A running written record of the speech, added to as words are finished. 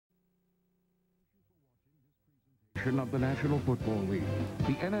of the National Football League.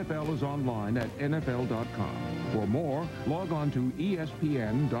 The NFL is online at NFL.com. For more, log on to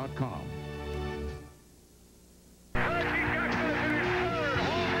ESPN.com.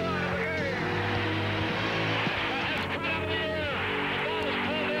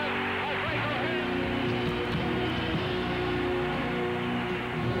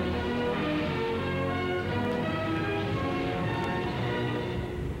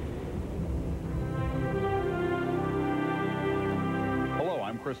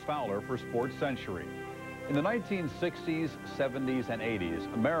 For Sports Century. In the 1960s, 70s, and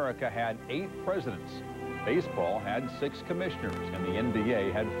 80s, America had 8 presidents. Baseball had 6 commissioners, and the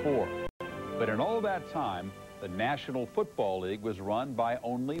NBA had 4. But in all that time, the National Football League was run by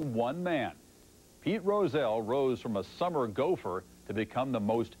only one man. Pete Rozelle rose from a summer gopher to become the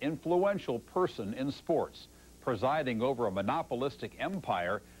most influential person in sports, presiding over a monopolistic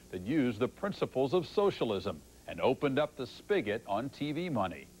empire that used the principles of socialism and opened up the spigot on TV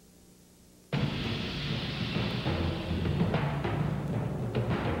money.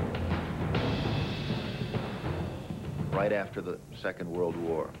 Right after the Second World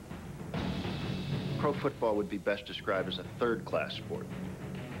War, pro football would be best described as a third-class sport.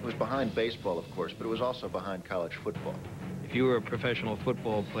 It was behind baseball, of course, but it was also behind college football. If you were a professional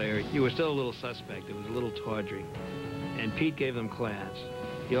football player, you were still a little suspect. It was a little tawdry. And Pete gave them class.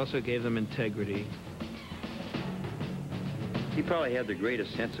 He also gave them integrity. He probably had the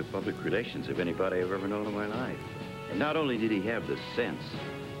greatest sense of public relations of anybody I've ever known in my life. And not only did he have the sense,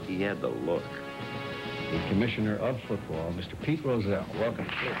 he had the look. The Commissioner of Football, Mr. Pete Rozelle. Welcome.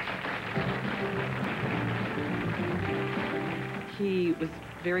 He was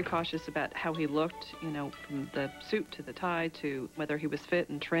very cautious about how he looked, you know, from the suit to the tie to whether he was fit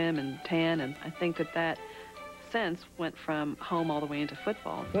and trim and tan, and I think that sense went from home all the way into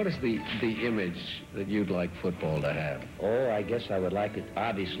football. What is the image that you'd like football to have? Oh, I guess I would like it,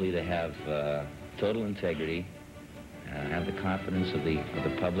 obviously, to have total integrity, have the confidence of the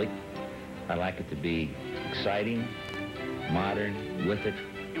public. I like it to be exciting, modern, with it.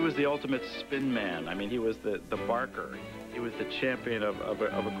 He was the ultimate spin man. I mean, he was the barker. He was the champion of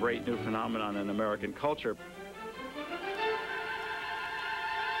a great new phenomenon in American culture.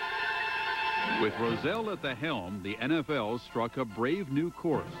 With Rozelle at the helm, the NFL struck a brave new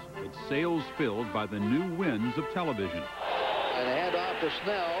course, its sails filled by the new winds of television. And a handoff to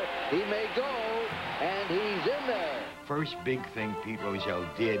Snell. He may go, and he's in there. First big thing Pete Rozelle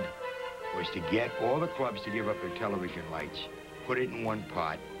did was to get all the clubs to give up their television rights, put it in one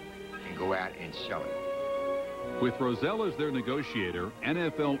pot, and go out and sell it. With Rozelle as their negotiator,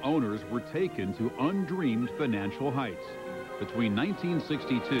 NFL owners were taken to undreamed financial heights. Between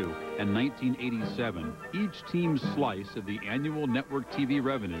 1962 and 1987, each team's slice of the annual network TV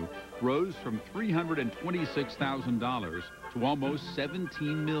revenue rose from $326,000 to almost $17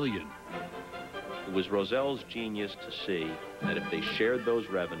 million. It was Rozelle's genius to see that if they shared those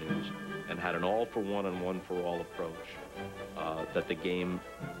revenues and had an all-for-one and one-for-all approach, that the game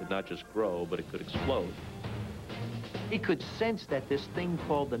would not just grow, but it could explode. He could sense that this thing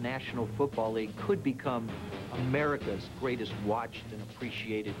called the National Football League could become America's greatest watched and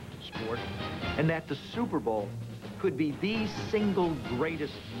appreciated sport, and that the Super Bowl could be the single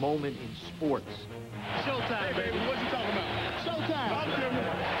greatest moment in sports. Showtime, baby. What you talking about?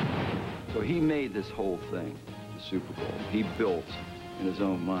 Showtime. So he made this whole thing, the Super Bowl. He built, in his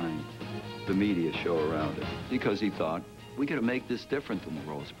own mind, the media show around it, because he thought, we got to make this different than the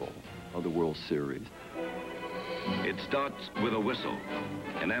Rose Bowl or the World Series. It starts with a whistle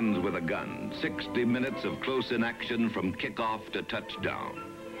and ends with a gun. 60 minutes of close-in action from kickoff to touchdown.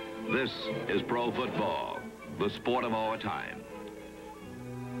 This is pro football, the sport of our time.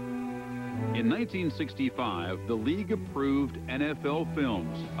 In 1965, the league approved NFL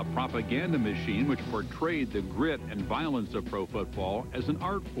Films, a propaganda machine which portrayed the grit and violence of pro football as an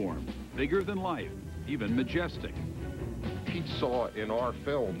art form, bigger than life, even majestic. Pete saw in our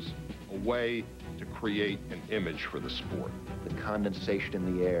films a way to create an image for the sport. The condensation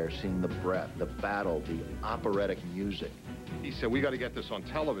in the air, seeing the breath, the battle, the operatic music. He said, we got to get this on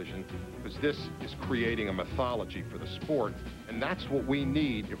television because this is creating a mythology for the sport, and that's what we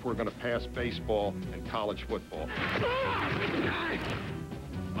need if we're going to pass baseball and college football.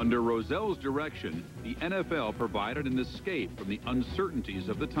 Under Rozelle's direction, the NFL provided an escape from the uncertainties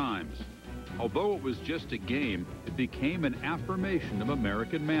of the times. Although it was just a game, it became an affirmation of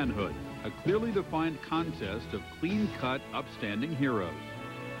American manhood, a clearly defined contest of clean-cut, upstanding heroes.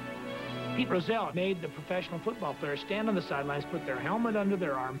 Pete Rozelle made the professional football players stand on the sidelines, put their helmet under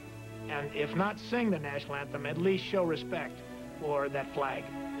their arm, and if not sing the national anthem, at least show respect for that flag.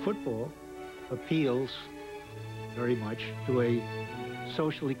 Football appeals very much to a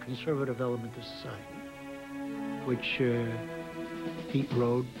socially conservative element of society, which Pete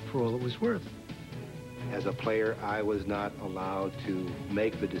rode for all it was worth. As a player, I was not allowed to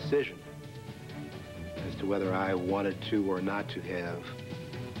make the decision as to whether I wanted to or not to have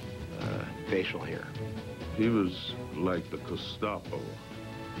facial hair. He was like the Gestapo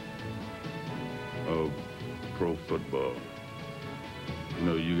of pro football. You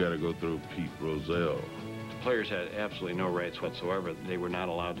know, you got to go through Pete Rozelle. Players had absolutely no rights whatsoever. They were not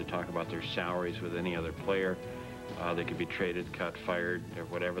allowed to talk about their salaries with any other player. They could be traded, cut, fired, or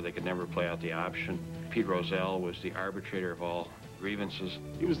whatever. They could never play out the option. Pete Rozelle was the arbitrator of all grievances.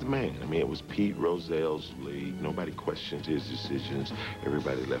 He was the man. I mean, it was Pete Rozelle's league. Nobody questioned his decisions.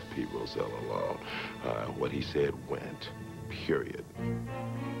 Everybody left Pete Rozelle alone. What he said went, period.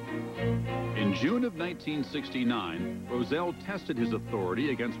 In June of 1969, Rozelle tested his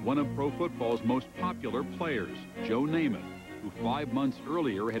authority against one of pro football's most popular players, Joe Namath, who 5 months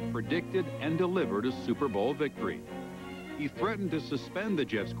earlier had predicted and delivered a Super Bowl victory. He threatened to suspend the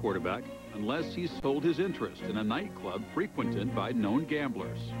Jets quarterback unless he sold his interest in a nightclub frequented by known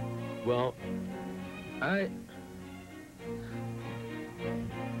gamblers. Well, I'm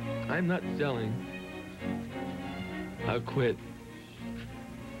not selling. I'll quit.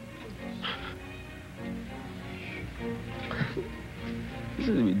 This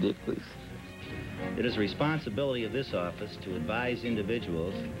is ridiculous. It is the responsibility of this office to advise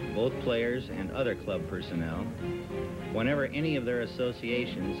individuals, both players and other club personnel, whenever any of their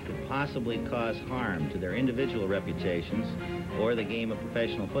associations could possibly cause harm to their individual reputations or the game of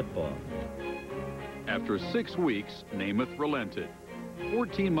professional football. After 6 weeks, Namath relented.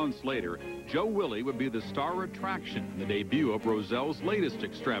 14 months later, Joe Willie would be the star attraction in the debut of Rozelle's latest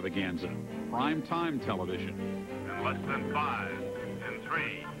extravaganza, primetime television. In less than 5, in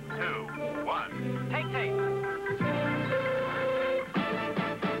 3, 2, 1. Take tape.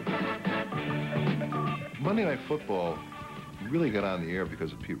 Monday Night Football really got on the air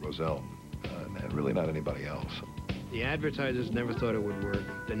because of Pete Rozelle, and really not anybody else. The advertisers never thought it would work.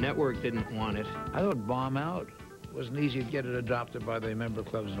 The network didn't want it. I thought bomb out. It wasn't easy to get it adopted by the member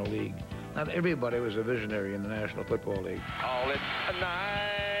clubs in the league. Not everybody was a visionary in the National Football League. Call it a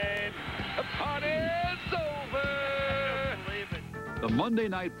night. The party's over. The Monday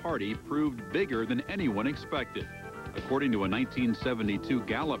night party proved bigger than anyone expected. According to a 1972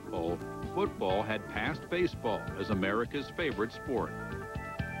 Gallup poll, football had passed baseball as America's favorite sport.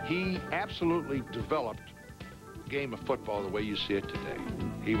 He absolutely developed the game of football the way you see it today.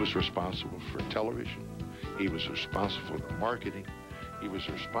 He was responsible for television. He was responsible for marketing. He was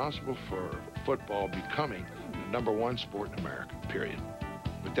responsible for football becoming the #1 sport in America, period.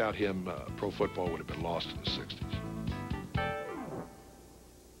 Without him, pro football would have been lost in the 60s.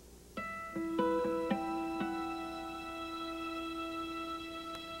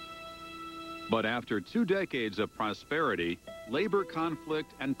 But after 2 decades of prosperity, labor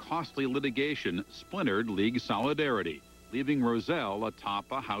conflict and costly litigation splintered league solidarity, leaving Rozelle atop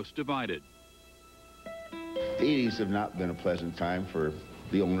a house divided. The 80s have not been a pleasant time for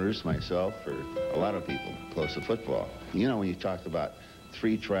the owners, myself, for a lot of people close to football. You know, when you talked about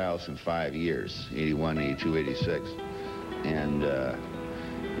 3 trials in 5 years, 81, 82, 86, and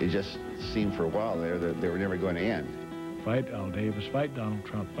it just seemed for a while there that they were never going to end. Fight Al Davis, fight Donald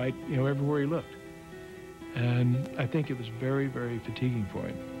Trump, fight, you know, everywhere he looked. And I think it was very, very fatiguing for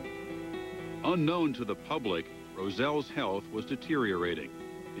him. Unknown to the public, Rozelle's health was deteriorating.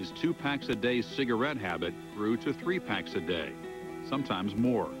 His 2 packs a day cigarette habit grew to 3 packs a day, sometimes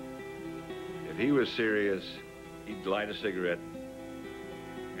more. If he was serious, he'd light a cigarette,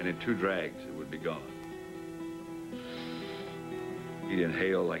 and in 2 drags, it would be gone. He'd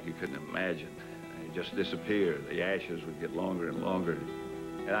inhale like you couldn't imagine. It just disappeared. The ashes would get longer and longer.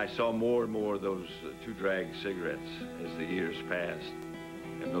 And I saw more and more of those 2 drag cigarettes as the years passed.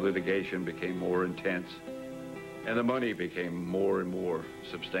 And the litigation became more intense. And the money became more and more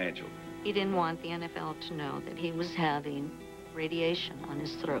substantial. He didn't want the NFL to know that he was having radiation on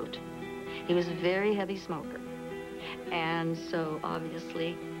his throat. He was a very heavy smoker. And so,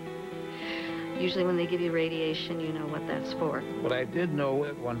 obviously, usually when they give you radiation, you know what that's for. But I did know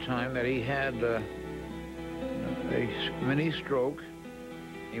at one time that he had a mini stroke.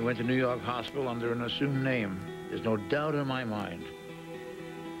 He went to New York Hospital under an assumed name. There's no doubt in my mind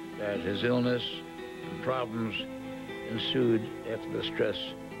that his illness and problems ensued after the stress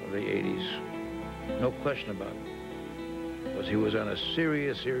of the 80s. No question about it. Because he was on a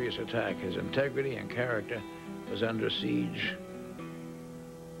serious, serious attack. His integrity and character was under siege.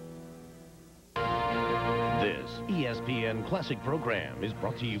 This ESPN Classic program is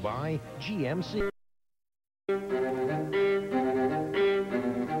brought to you by GMC.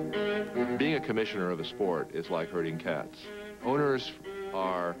 commissioner of a sport is like herding cats. Owners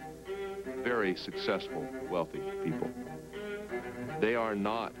are very successful, wealthy people. They are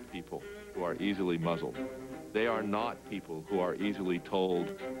not people who are easily muzzled. They are not people who are easily told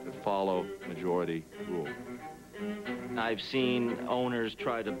to follow majority rule. I've seen owners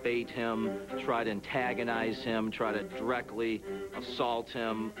try to bait him, try to antagonize him, try to directly assault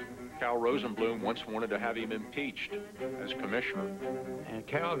him. Cal Rosenblum once wanted to have him impeached as commissioner. And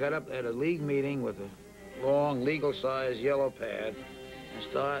Cal got up at a league meeting with a long, legal-sized yellow pad and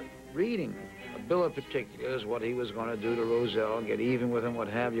started reading a bill of particulars, what he was going to do to Rozelle, get even with him, what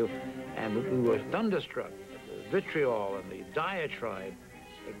have you. And we were thunderstruck at the vitriol and the diatribe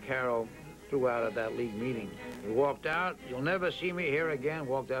that Carroll threw out at that league meeting. He walked out, "You'll never see me here again,"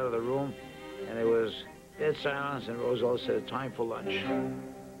 walked out of the room, and it was dead silence, and Rozelle said, "Time for lunch."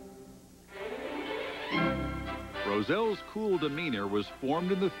 Rozelle's cool demeanor was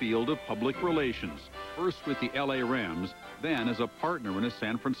formed in the field of public relations, first with the LA Rams, then as a partner in a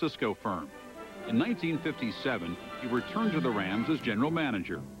San Francisco firm. In 1957, he returned to the Rams as general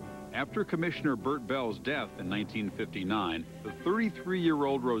manager. After Commissioner Bert Bell's death in 1959, the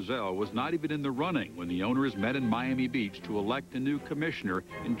 33-year-old Rozelle was not even in the running when the owners met in Miami Beach to elect a new commissioner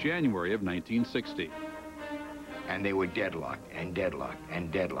in January of 1960. And they were deadlocked, and deadlocked,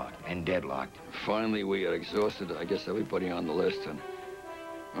 and deadlocked, and deadlocked. Finally, we had exhausted, I guess, everybody on the list. And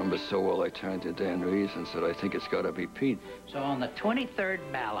I remember so well, I turned to Dan Reeves and said, "I think it's got to be Pete." So on the 23rd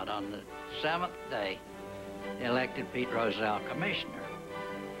ballot, on the 7th day, they elected Pete Rozelle commissioner.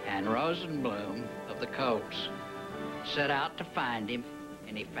 And Rosenblum of the Colts set out to find him,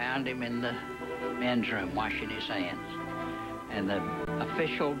 and he found him in the men's room washing his hands. And the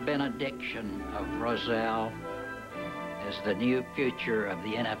official benediction of Rozelle as the new future of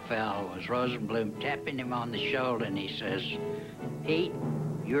the NFL was Rosenblum tapping him on the shoulder, and he says, "Pete,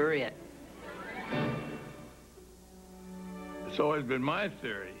 you're it." It's always been my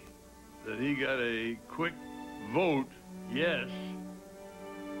theory that he got a quick vote yes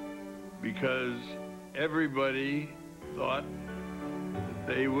because everybody thought that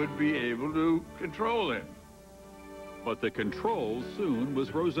they would be able to control him. But the control soon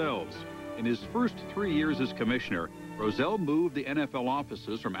was Rozelle's. In his first 3 years as commissioner, Rozelle moved the NFL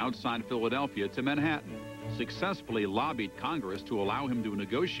offices from outside Philadelphia to Manhattan, successfully lobbied Congress to allow him to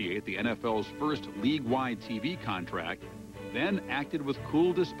negotiate the NFL's first league-wide TV contract, then acted with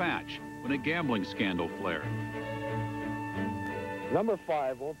cool dispatch when a gambling scandal flared. Number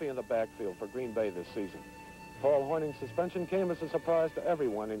 5 won't be in the backfield for Green Bay this season. Paul Hornung's suspension came as a surprise to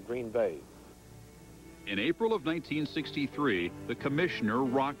everyone in Green Bay. In April of 1963, the commissioner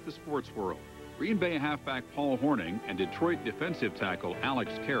rocked the sports world. Green Bay halfback Paul Hornung and Detroit defensive tackle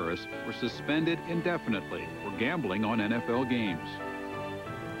Alex Karras were suspended indefinitely for gambling on NFL games.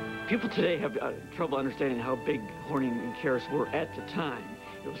 People today have trouble understanding how big Hornung and Karras were at the time.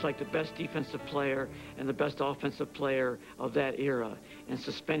 It was like the best defensive player and the best offensive player of that era, and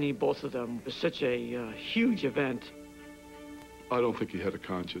suspending both of them was such a huge event. I don't think he had a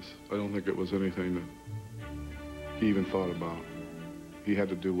conscience. I don't think it was anything that he even thought about. He had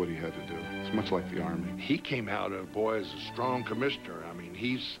to do what he had to do. It's much like the Army. He came out, boy, as a strong commissioner. I mean,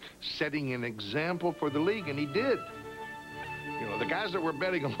 he's setting an example for the league, and he did. You know, the guys that were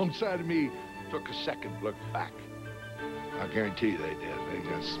betting alongside of me took a second look back. I guarantee you they did.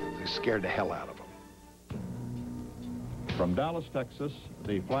 They scared the hell out of them. From Dallas, Texas,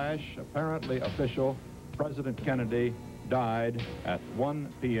 the flash, apparently official, President Kennedy died at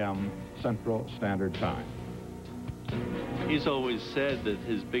 1 p.m. Central Standard Time. He's always said that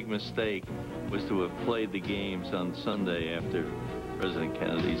his big mistake was to have played the games on Sunday after President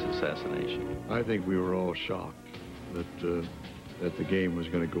Kennedy's assassination. I think we were all shocked that the game was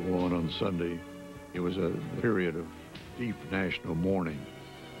going to go on Sunday. It was a period of deep national mourning.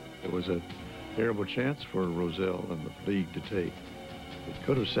 It was a terrible chance for Rozelle and the league to take. It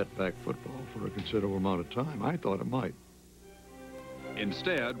could have set back football for a considerable amount of time. I thought it might.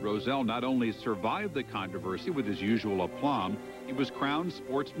 Instead, Rozelle not only survived the controversy with his usual aplomb, he was crowned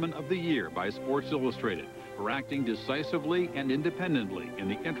Sportsman of the Year by Sports Illustrated for acting decisively and independently in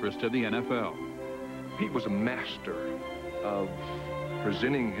the interest of the NFL. Pete was a master of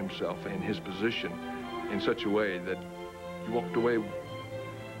presenting himself and his position in such a way that you walked away, well,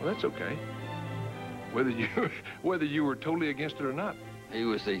 that's okay, whether you were totally against it or not. He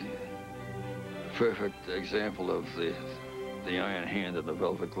was the perfect example of the iron hand and the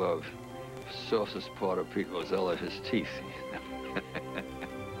velvet glove. Softest part of Pete Rozelle are his teeth.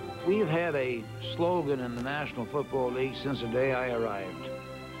 We've had a slogan in the National Football League since the day I arrived.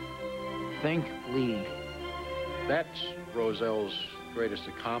 Think league. That's Rozelle's greatest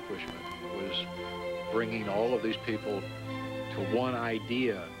accomplishment was bringing all of these people to one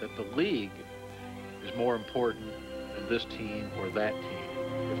idea that the league is more important than this team or that team.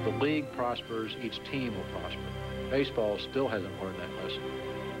 If the league prospers, each team will prosper. Baseball still hasn't learned that lesson.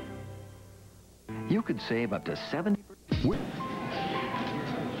 You could save up to 70%.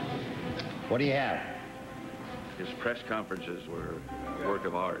 What do you have? His press conferences were a work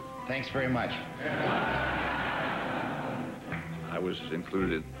of art. Thanks very much. I was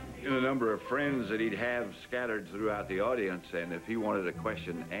included in a number of friends that he'd have scattered throughout the audience, and if he wanted a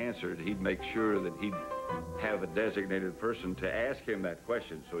question answered, he'd make sure that he'd have a designated person to ask him that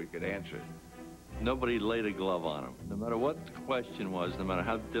question so he could answer it. Nobody laid a glove on him. No matter what the question was, no matter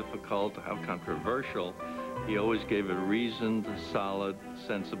how difficult or how controversial, he always gave a reasoned, solid,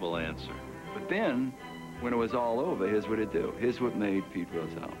 sensible answer. But then, when it was all over, here's what he'd do. Here's what made Pete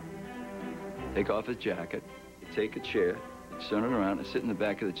Rozelle. Take off his jacket, he'd take a chair, he'd turn it around and sit in the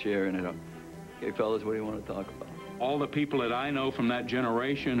back of the chair and he'd go, "Okay, fellas, what do you want to talk about?" All the people that I know from that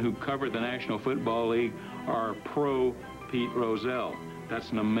generation who covered the National Football League are pro Pete Rozelle.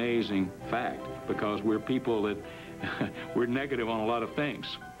 That's an amazing fact, because we're people that we're negative on a lot of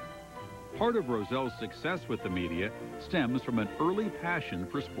things. Part of Rozelle's success with the media stems from an early passion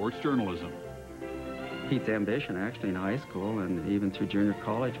for sports journalism. Pete's ambition, actually, in high school and even through junior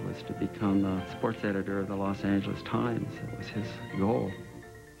college, was to become the sports editor of the Los Angeles Times. It was his goal.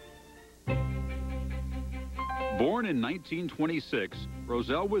 Born in 1926,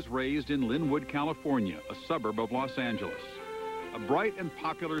 Rozelle was raised in Linwood, California, a suburb of Los Angeles. A bright and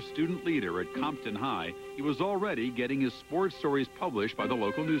popular student leader at Compton High, he was already getting his sports stories published by the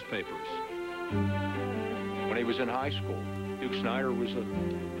local newspapers. When he was in high school, Duke Snider was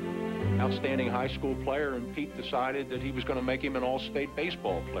an outstanding high school player, and Pete decided that he was going to make him an all-state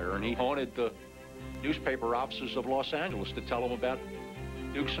baseball player, and he haunted the newspaper offices of Los Angeles to tell them about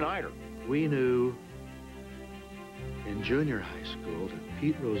Duke Snider. We knew in junior high school that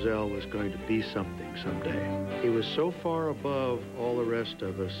Pete Rozelle was going to be something someday. He was so far above all the rest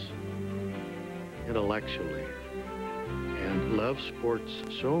of us intellectually and loved sports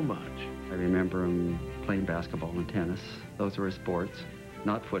so much. I remember him playing basketball and tennis. Those were his sports,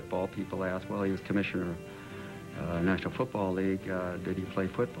 not football. People ask, well, he was commissioner of National Football League. Did he play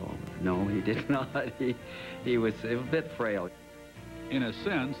football? No, he did not. He was a bit frail. In a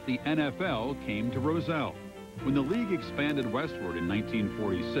sense, the NFL came to Rozelle. When the league expanded westward in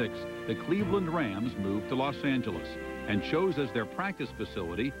 1946, the Cleveland Rams moved to Los Angeles and chose as their practice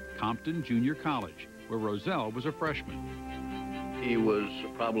facility Compton Junior College, where Rozelle was a freshman. He was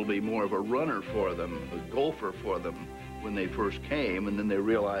probably more of a runner for them, a golfer for them when they first came, and then they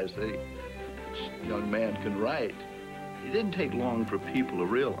realized that this young man can write. It didn't take long for people to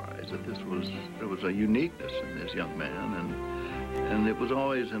realize that there was a uniqueness in this young man, and it was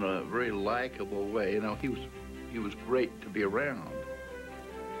always in a very likable way. You know, he was great to be around.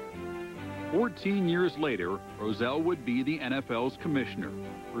 14 years later, Rozelle would be the NFL's commissioner.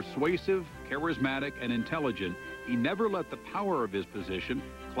 Persuasive, charismatic, and intelligent, he never let the power of his position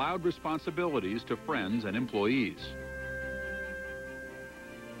cloud responsibilities to friends and employees.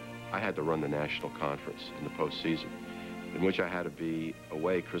 I had to run the national conference in the postseason, in which I had to be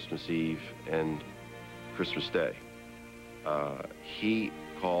away Christmas Eve and Christmas Day. He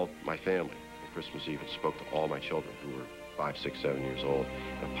called my family on Christmas Eve and spoke to all my children who were 5, 6, 7 years old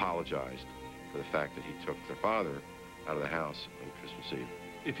and apologized for the fact that he took their father out of the house on Christmas Eve.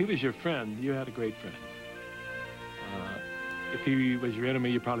 If he was your friend, you had a great friend. If he was your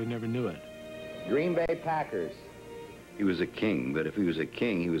enemy, you probably never knew it. Green Bay Packers. He was a king, but if he was a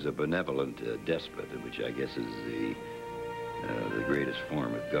king, he was a benevolent despot, which I guess is the greatest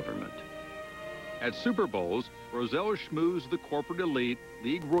form of government. At Super Bowls, Rozelle schmoozed the corporate elite,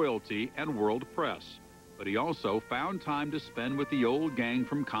 league royalty, and world press. But he also found time to spend with the old gang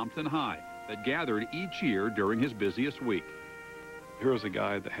from Compton High that gathered each year during his busiest week. Here was a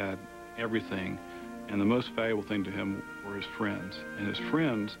guy that had everything, and the most valuable thing to him were his friends. And his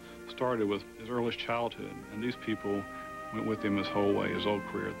friends started with his earliest childhood, and these people went with him his whole way, his whole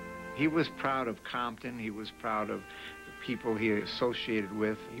career. He was proud of Compton. He was proud of the people he associated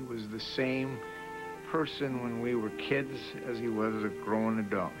with. He was the same person when we were kids as he was as a grown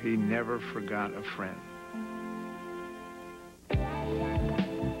adult. He never forgot a friend.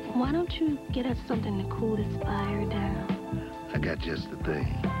 Why don't you get us something to cool this fire down? I got just the thing.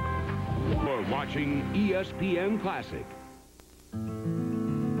 You're watching ESPN Classic.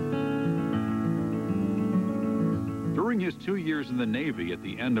 During his 2 years in the Navy at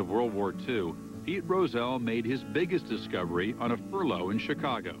the end of World War II, Pete Rozelle made his biggest discovery on a furlough in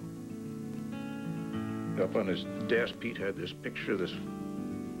Chicago. up on his desk, Pete had this picture of this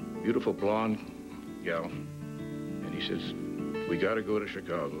beautiful blonde gal. And he says, we got to go to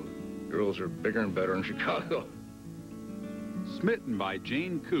Chicago. Girls are bigger and better in Chicago. Smitten by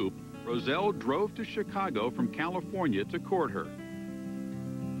Jane Coop, Rozelle drove to Chicago from California to court her.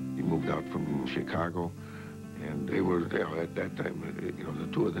 He moved out from Chicago, and they were, at that time, the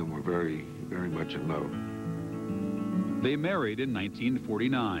two of them were very, very much in love. They married in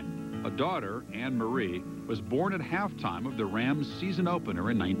 1949. A daughter, Anne Marie, was born at halftime of the Rams' season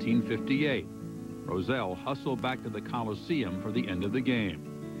opener in 1958. Rozelle hustled back to the Coliseum for the end of the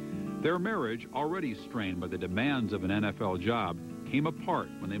game. Their marriage, already strained by the demands of an NFL job, came apart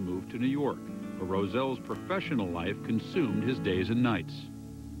when they moved to New York, where Rozelle's professional life consumed his days and nights.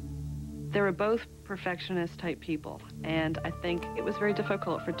 They were both perfectionist-type people, and I think it was very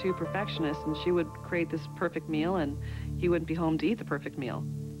difficult for two perfectionists, and she would create this perfect meal, and he wouldn't be home to eat the perfect meal.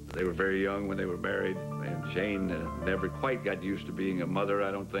 They were very young when they were married, and Jane never quite got used to being a mother,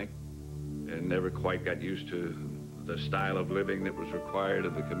 I don't think, and never quite got used to the style of living that was required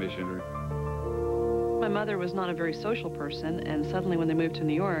of the commissioner. My mother was not a very social person, and suddenly when they moved to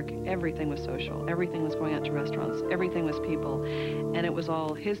New York, everything was social. Everything was going out to restaurants. Everything was people, and it was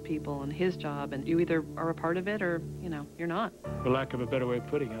all his people and his job, and you either are a part of it or, you're not. For lack of a better way of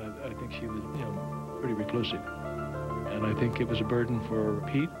putting it, I think she was, pretty reclusive. And I think it was a burden for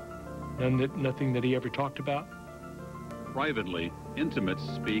Pete, nothing that he ever talked about. Privately, intimates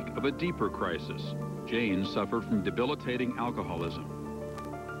speak of a deeper crisis. Jane suffered from debilitating alcoholism.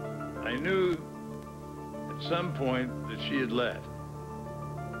 I knew at some point that she had left.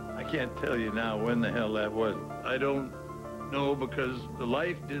 I can't tell you now when the hell that was. I don't know, because the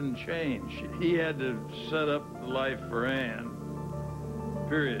life didn't change. He had to set up the life for Anne,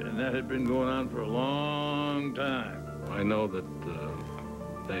 period, and that had been going on for a long time. I know that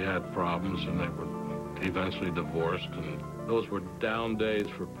they had problems and they were eventually divorced, and those were down days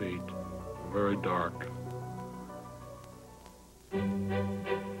for Pete, very dark.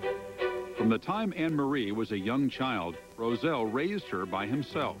 From the time Anne Marie was a young child, Rozelle raised her by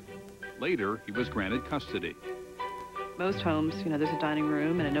himself. Later, he was granted custody. Most homes, there's a dining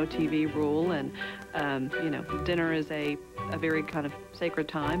room and a no TV rule, and, dinner is a very kind of sacred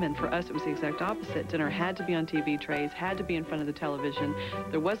time, and for us it was the exact opposite. Dinner had to be on TV trays, had to be in front of the television.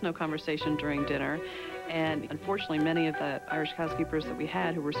 There was no conversation during dinner, and unfortunately many of the Irish housekeepers that we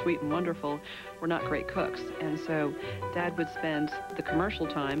had, who were sweet and wonderful, were not great cooks, and so Dad would spend the commercial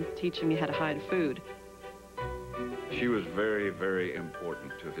time teaching me how to hide food. She was very, very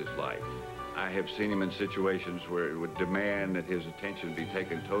important to his life. I have seen him in situations where it would demand that his attention be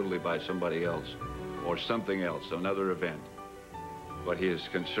taken totally by somebody else or something else, another event. But his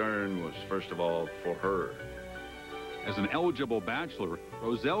concern was, first of all, for her. As an eligible bachelor,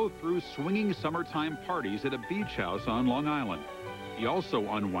 Rozelle threw swinging summertime parties at a beach house on Long Island. He also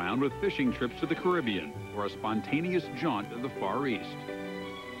unwound with fishing trips to the Caribbean or a spontaneous jaunt to the Far East.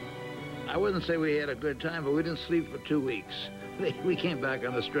 I wouldn't say we had a good time, but we didn't sleep for 2 weeks. We came back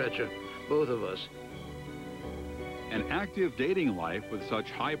on the stretcher, both of us. An active dating life with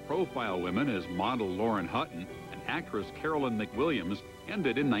such high-profile women as model Lauren Hutton and actress Carolyn McWilliams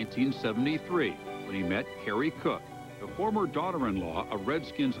ended in 1973 when he met Carrie Cook, the former daughter-in-law of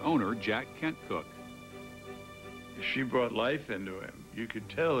Redskins owner Jack Kent Cook. She brought life into him. You could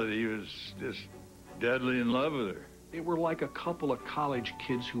tell that he was just deadly in love with her. They were like a couple of college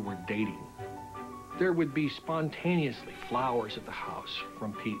kids who were dating. There would be spontaneously flowers at the house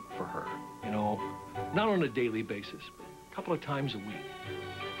from Pete for her, not on a daily basis, but a couple of times a week.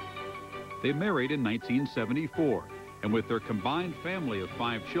 They married in 1974, and with their combined family of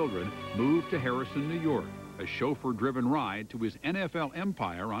 5 children, moved to Harrison, New York, a chauffeur-driven ride to his NFL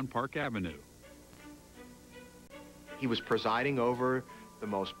empire on Park Avenue. He was presiding over the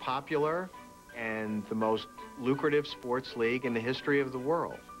most popular and the most lucrative sports league in the history of the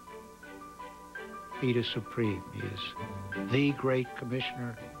world. Pete is supreme. He is the great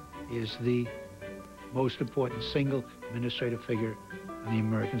commissioner. He is the most important single administrative figure on the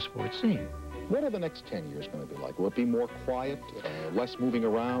American sports scene. What are the next 10 years going to be like? Will it be more quiet, less moving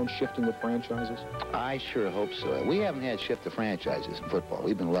around, shifting the franchises? I sure hope so. We haven't had shift of franchises in football.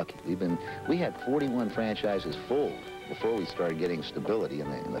 We've been lucky. We had 41 franchises full before we started getting stability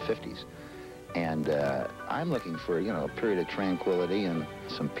in the 50s. And I'm looking for, a period of tranquility and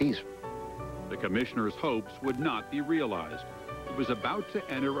some peace. The commissioner's hopes would not be realized. It was about to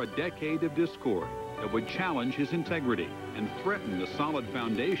enter a decade of discord that would challenge his integrity and threaten the solid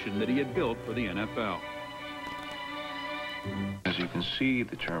foundation that he had built for the NFL. As you can see,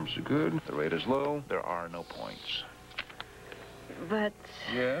 the terms are good. The rate is low. There are no points. But...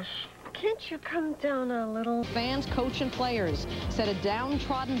 Yes? Can't you come down a little? Fans, coach, and players said a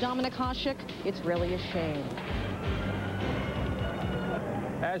downtrodden Dominik Hasek, it's really a shame.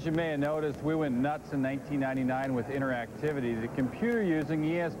 As you may have noticed, we went nuts in 1999 with interactivity. The computer-using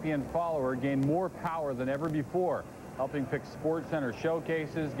ESPN follower gained more power than ever before, helping pick SportsCenter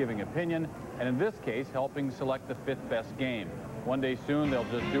showcases, giving opinion, and in this case, helping select the 5th best game. One day soon, they'll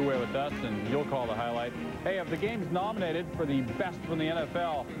just do away with us, and you'll call the highlight. Hey, of the games nominated for the best from the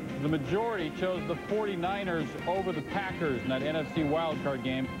NFL, the majority chose the 49ers over the Packers in that NFC wildcard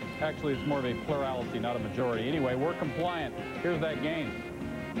game. Actually, it's more of a plurality, not a majority. Anyway, we're compliant. Here's that game.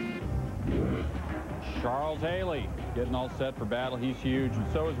 Charles Haley getting all set for battle. He's huge,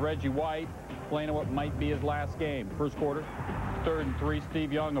 and so is Reggie White, playing in what might be his last game. First quarter, 3rd and 3,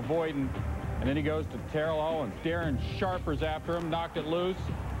 Steve Young avoiding. And then he goes to Terrell Owens. Darren Sharper's after him, knocked it loose.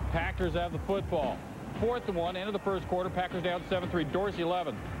 Packers have the football. 4th and 1, end of the first quarter. Packers down 7-3. Dorsey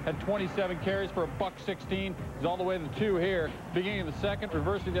Levin had 27 carries for $116. He's all the way to the 2 here. Beginning of the second,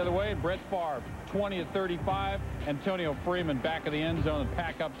 reversing the other way. Brett Favre, 20-35. Antonio Freeman back of the end zone and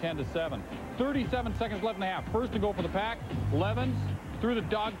Pack up 10-7. 37 seconds left in the half. First to go for the Pack. Levins through the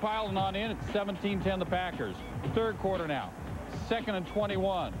dog pile and on in. It's 17-10 the Packers. 3rd quarter now. 2nd and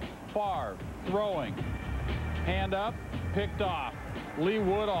 21. Favre throwing. Hand up, picked off. Lee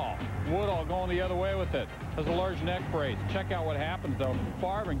Woodall. Woodall going the other way with it. Has a large neck brace. Check out what happens, though.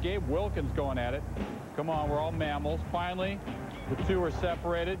 Favre and Gabe Wilkins going at it. Come on, we're all mammals. Finally, the two are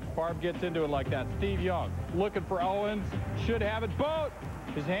separated. Favre gets into it like that. Steve Young looking for Owens. Should have it. Boat!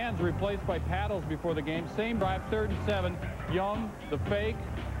 His hands replaced by paddles before the game. Same drive, 3rd and 7. Young, the fake.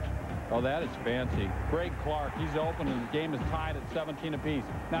 Oh, that is fancy. Greg Clark, he's open, and the game is tied at 17 apiece.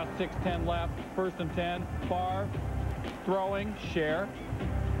 Now 6:10 left. 1st and 10. Favre throwing. Share.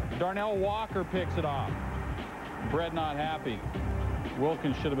 Darnell Walker picks it off. Brett not happy.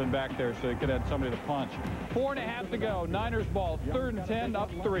 Wilkins should have been back there so he could have had somebody to punch. 4.5 to go. Niners ball. 3rd and 10,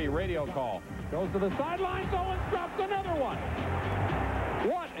 up 3. Radio call. Goes to the sidelines. Owens drops another one.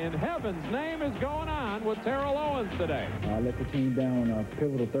 What in heaven's name is going on with Terrell Owens today? I let the team down on a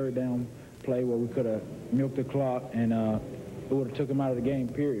pivotal 3rd down play where we could have milked the clock and it would have took him out of the game,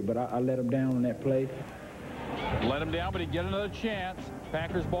 period. But I let him down on that play. Let him down, but he'd get another chance.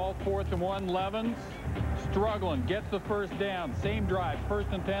 Packers ball, 4th and 1. Levins struggling, gets the 1st down. Same drive,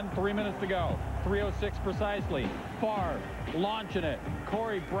 1st and 10, 3 minutes to go. 3:06 precisely. Favre launching it.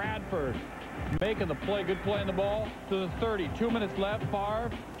 Corey Bradford making the play. Good play in the ball to the 30. 2 minutes left. Favre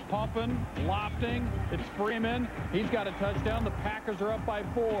pumping, lofting. It's Freeman. He's got a touchdown. The Packers are up by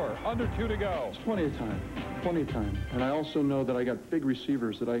 4. Under 2 to go. It's plenty of time. Plenty of time. And I also know that I got big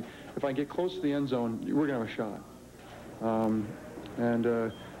receivers that if I get close to the end zone, we're going to have a shot.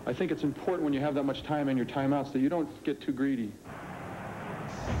 I think it's important when you have that much time in your timeouts that you don't get too greedy.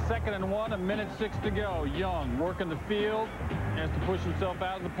 2nd and 1, 1:06 to go. Young working the field, has to push himself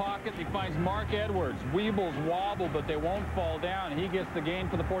out of the pocket. He finds Mark Edwards. Weebles wobble, but they won't fall down. He gets the gain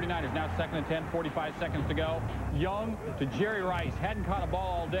for the 49ers. Now 2nd and 10, 45 seconds to go. Young to Jerry Rice. Hadn't caught a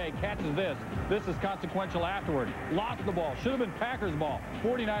ball all day. Catches this. This is consequential afterward. Lost the ball. Should have been Packers ball.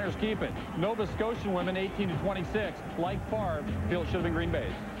 49ers keep it. Nova Scotian women 18-26. Like Favre, feel it should have been Green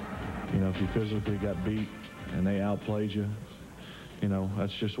Bay's. You know, if you physically got beat and they outplayed you, you know,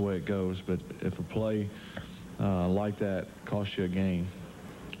 that's just the way it goes. But if a play like that costs you a game,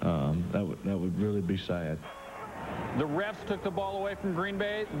 that would really be sad. The refs took the ball away from Green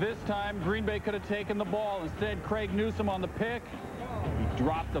Bay. This time, Green Bay could have taken the ball. Instead, Craig Newsome on the pick. He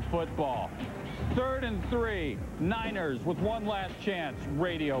dropped the football. 3rd and 3. Niners with one last chance.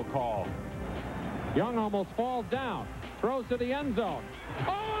 Radio call. Young almost falls down. Throws to the end zone.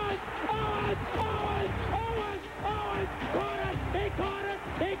 Owens! Owens! Owens! Owens! Owens! Caught it! He caught it!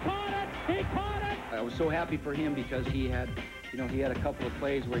 He caught it! He caught it! I was so happy for him because he had, you know, he had a couple of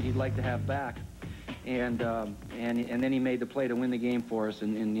plays where he'd like to have back, and then he made the play to win the game for us.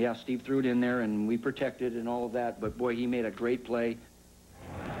 And yeah, Steve threw it in there, and we protected and all of that. But boy, he made a great play.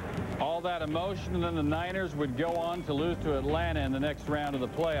 All that emotion, and then the Niners would go on to lose to Atlanta in the next round of the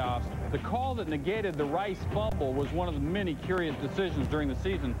playoffs. The call that negated the Rice fumble was one of the many curious decisions during the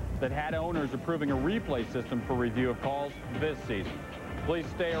season that had owners approving a replay system for review of calls this season. Please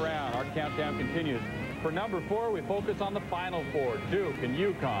stay around. Our countdown continues. For number 4, we focus on the Final Four, Duke and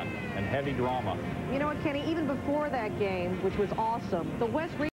UConn, and heavy drama. You know what, Kenny, even before that game, which was awesome, the West